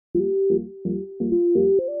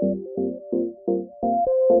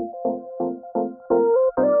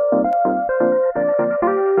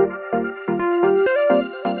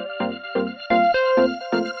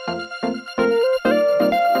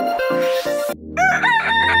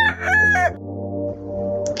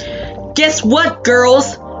Guess what,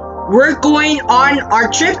 girls? We're going on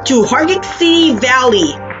our trip to Heartlake City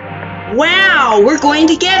Valley. Wow, we're going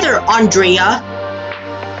together, Andrea.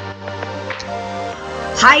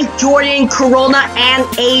 Hi, Jordan, Corona, and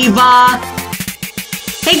Ava.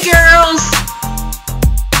 Hey, girls.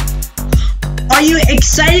 Are you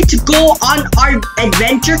excited to go on our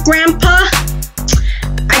adventure, Grandpa?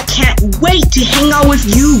 I can't wait to hang out with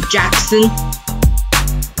you, Jackson.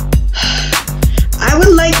 I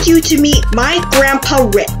would like you to meet my Grandpa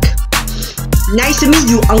Rick. Nice to meet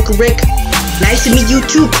you, Uncle Rick. Nice to meet you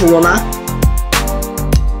too, Corona.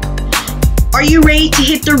 Are you ready to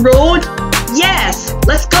hit the road? Yes,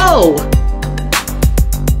 let's go!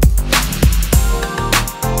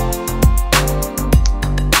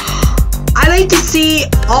 I like to see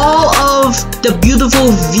all of the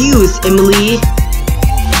beautiful views, Emily.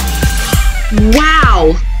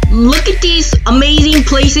 Wow! Look at these amazing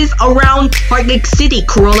places around Heartlake City,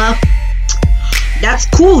 Corona. That's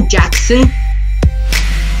cool, Jackson.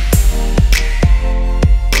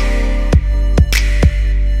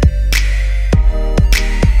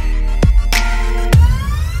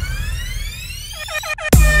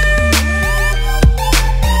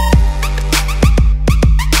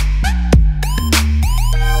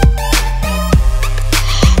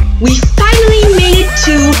 We finally made it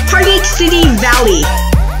to Heartlake City Valley.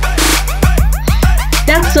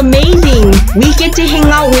 That's amazing. We get to hang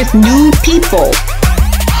out with new people.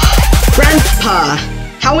 Grandpa,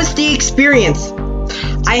 how was the experience?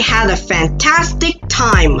 I had a fantastic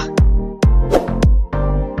time.